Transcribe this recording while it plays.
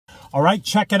All right,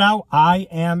 check it out. I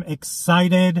am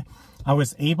excited. I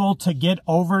was able to get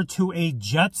over to a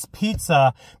Jets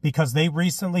Pizza because they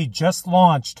recently just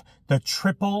launched the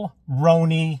triple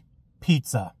Roni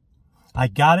Pizza. I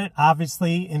got it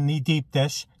obviously in the deep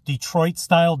dish, Detroit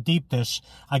style deep dish.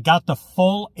 I got the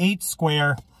full 8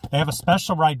 square. They have a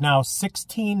special right now,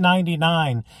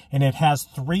 $16.99, and it has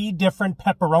 3 different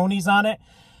pepperonis on it.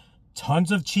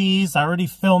 Tons of cheese. I already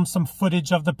filmed some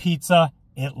footage of the pizza.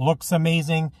 It looks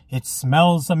amazing. It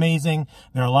smells amazing.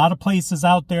 There are a lot of places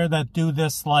out there that do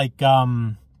this like,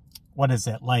 what is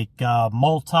it? Like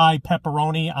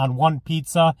multi-pepperoni on one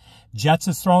pizza. Jets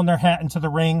has thrown their hat into the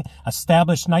ring.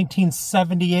 Established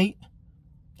 1978.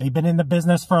 They've been in the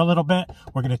business for a little bit.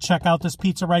 We're going to check out this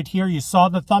pizza right here. You saw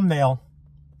the thumbnail.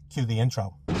 Cue the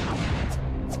intro.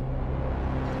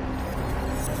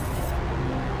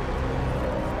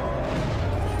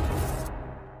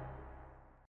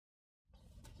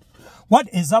 What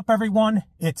is up, everyone?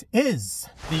 It is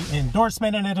the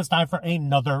endorsement, and it is time for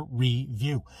another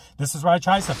review. This is where I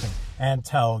try something and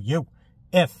tell you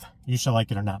if you should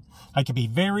like it or not. I can be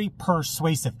very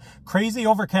persuasive. Crazy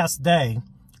overcast day,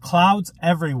 clouds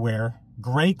everywhere,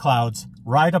 gray clouds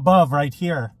right above right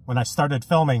here when I started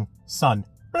filming, sun.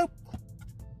 Bloop,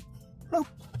 bloop.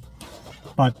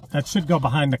 But that should go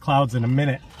behind the clouds in a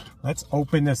minute. Let's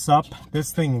open this up.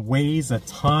 This thing weighs a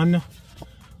ton.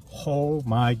 Oh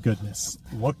my goodness.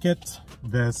 Look at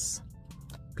this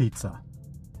pizza.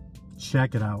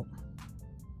 Check it out.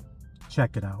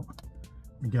 Check it out.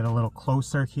 Let me get a little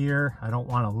closer here. I don't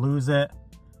want to lose it.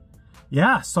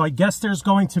 Yeah, so I guess there's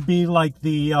going to be like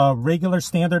the regular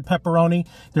standard pepperoni.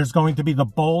 There's going to be the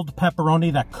bold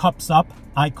pepperoni that cups up.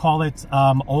 I call it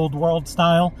old world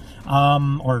style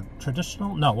or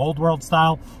traditional. No, old world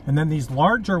style. And then these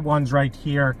larger ones right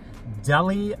here,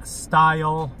 deli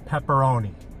style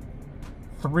pepperoni.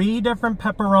 3 different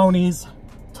pepperonis,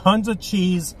 tons of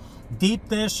cheese, deep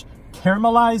dish,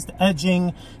 caramelized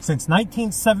edging since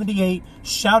 1978.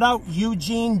 Shout out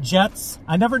Eugene Jets.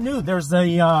 I never knew there's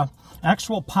a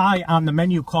actual pie on the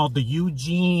menu called the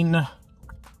Eugene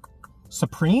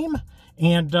Supreme,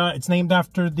 and it's named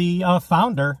after the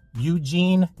founder,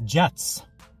 Eugene Jets.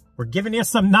 We're giving you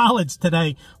some knowledge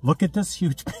today. Look at this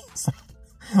huge pizza.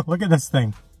 Look at this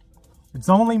thing. It's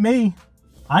only me.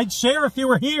 I'd share if you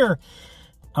were here.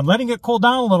 I'm letting it cool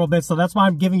down a little bit, so that's why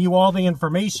I'm giving you all the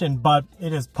information, but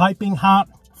it is piping hot,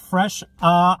 fresh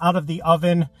out of the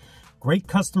oven. Great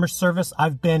customer service.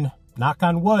 I've been, knock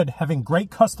on wood, having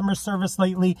great customer service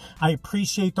lately. I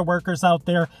appreciate the workers out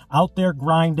there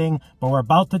grinding, but we're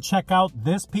about to check out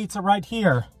this pizza right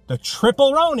here, the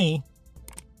triple Roni.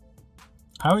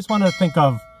 I always want to think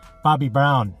of Bobby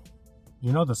Brown.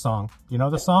 You know the song. You know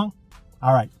the song?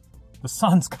 All right. The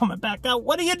sun's coming back out.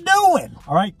 What are you doing?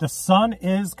 All right, the sun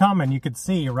is coming. You can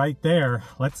see right there.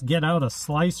 Let's get out a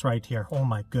slice right here. Oh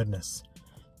my goodness.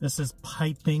 This is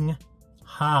piping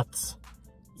hot.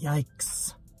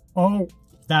 Yikes. Oh,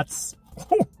 that's...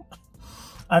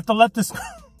 I have to let this...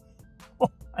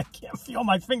 I can't feel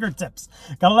my fingertips.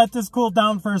 Gotta let this cool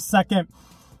down for a second.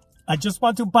 I just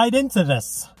want to bite into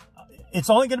this.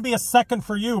 It's only going to be a second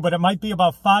for you, but it might be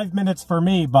about 5 minutes for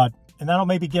me, and that'll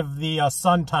maybe give the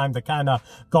sun time to kind of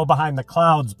go behind the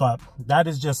clouds, but that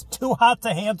is just too hot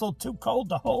to handle, too cold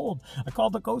to hold. I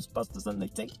called the Ghostbusters and they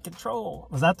take control.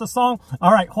 Was that the song?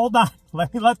 All right, hold on.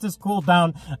 Let me let this cool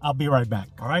down. I'll be right back.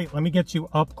 All right, let me get you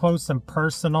up close and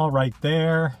personal right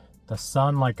there. The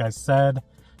sun, like I said,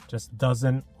 just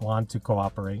doesn't want to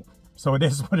cooperate. So it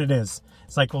is what it is.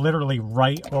 It's like literally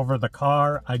right over the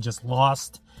car. I just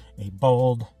lost a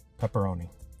bold pepperoni.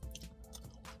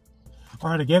 All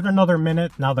right, I gave it another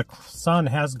minute. Now the sun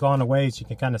has gone away, so you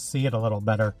can kind of see it a little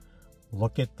better.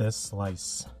 Look at this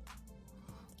slice.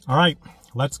 All right,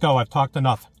 let's go. I've talked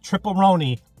enough. Triple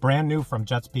Roni, brand new from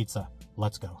Jets Pizza.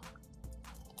 Let's go.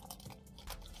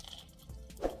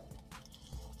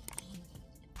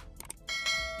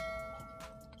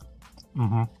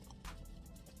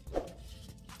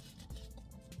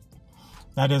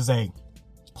 That is a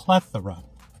plethora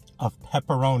of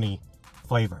pepperoni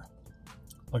flavor.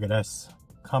 Look at this.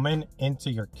 Coming into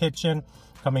your kitchen,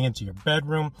 coming into your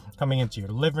bedroom, coming into your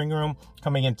living room,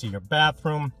 coming into your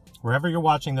bathroom, wherever you're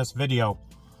watching this video.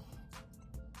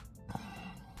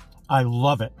 I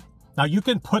love it. Now you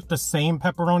can put the same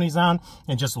pepperonis on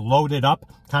and just load it up,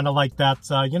 kind of like that,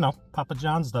 you know, Papa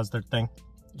John's does their thing.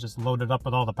 Just load it up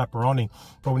with all the pepperoni.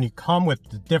 But when you come with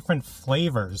the different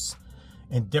flavors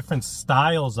and different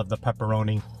styles of the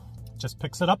pepperoni, just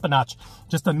picks it up a notch.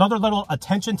 Just another little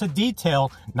attention to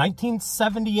detail.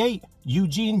 1978,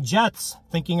 Eugene Jets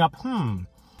thinking up,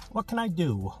 what can I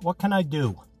do? What can I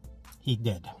do? He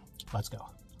did. Let's go.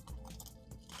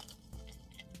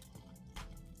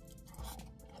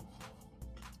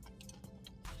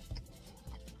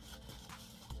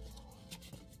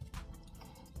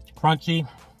 crunchy.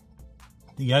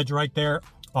 The edge right there,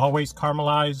 always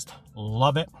caramelized.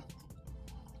 Love it.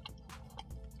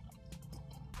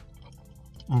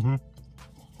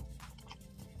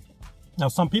 Now,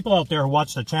 some people out there who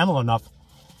watch the channel enough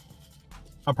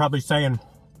are probably saying,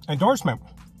 endorsement,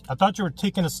 I thought you were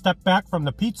taking a step back from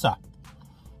the pizza.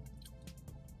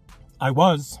 I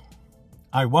was,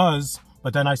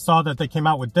 but then I saw that they came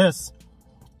out with this.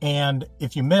 And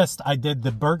if you missed, I did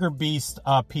the Burger Beast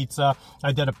pizza.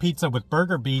 I did a pizza with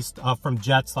Burger Beast from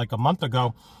Jets like a month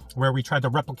ago, where we tried to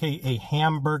replicate a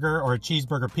hamburger or a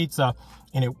cheeseburger pizza,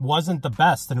 and it wasn't the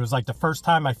best. And it was like the first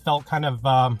time I felt kind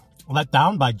of let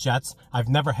down by Jets. I've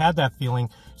never had that feeling.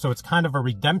 So it's kind of a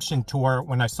redemption tour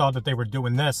when I saw that they were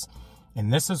doing this.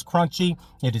 And this is crunchy.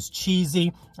 It is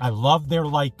cheesy. I love their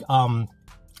like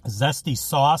zesty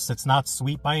sauce. It's not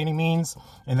sweet by any means.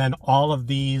 And then all of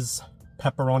these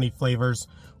pepperoni flavors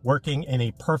working in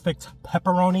a perfect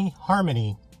pepperoni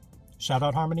harmony. Shout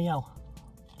out Harmony L.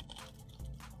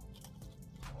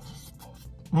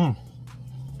 I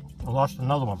lost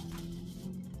another one.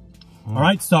 All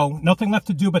right, so nothing left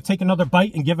to do but take another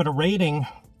bite and give it a rating.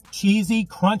 Cheesy,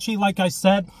 crunchy, like I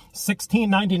said,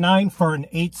 $16.99 for an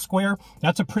 8 square.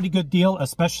 That's a pretty good deal,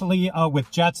 especially with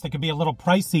Jets. They can be a little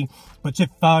pricey, but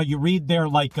if you read their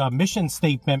like mission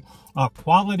statement,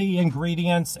 quality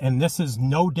ingredients, and this is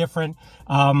no different.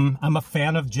 I'm a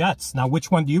fan of Jets. Now, which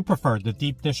one do you prefer? The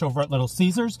deep dish over at Little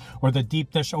Caesars or the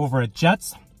deep dish over at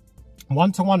Jets?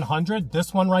 1 to 100,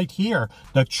 this one right here,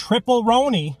 the Triple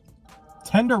Roni,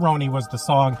 Tenderoni was the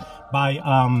song by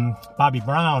Bobby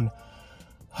Brown.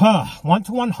 1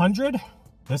 to 100,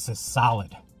 this is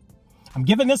solid. I'm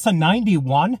giving this a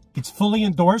 91. It's fully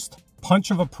endorsed,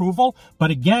 punch of approval. But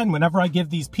again, whenever I give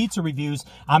these pizza reviews,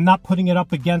 I'm not putting it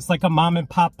up against like a mom and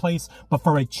pop place, but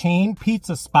for a chain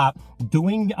pizza spot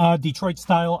doing Detroit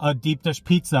style deep dish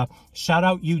pizza. Shout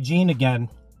out Eugene again.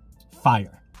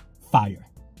 Fire, fire.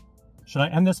 Should I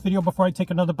end this video before I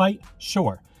take another bite?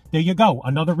 Sure. There you go,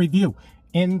 another review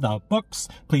in the books.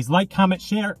 Please like, comment,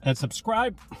 share, and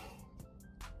subscribe.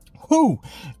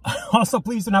 Also,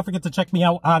 please do not forget to check me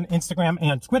out on Instagram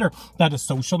and Twitter. That is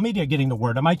social media, getting the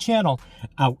word of my channel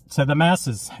out to the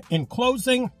masses. In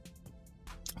closing,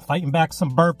 fighting back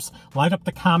some burps, light up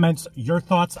the comments, your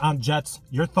thoughts on Jets,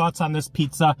 your thoughts on this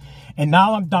pizza. And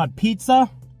now I'm done. Pizza,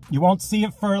 you won't see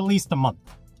it for at least a month.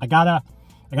 I gotta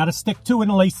stick to it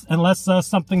unless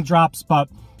something drops, but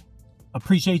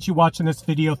appreciate you watching this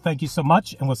video. Thank you so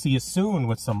much, and we'll see you soon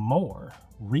with some more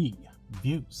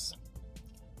reviews.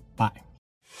 Bye.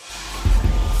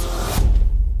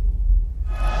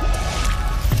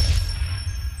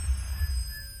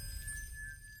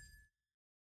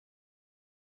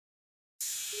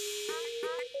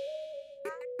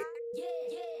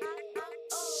 Yeah.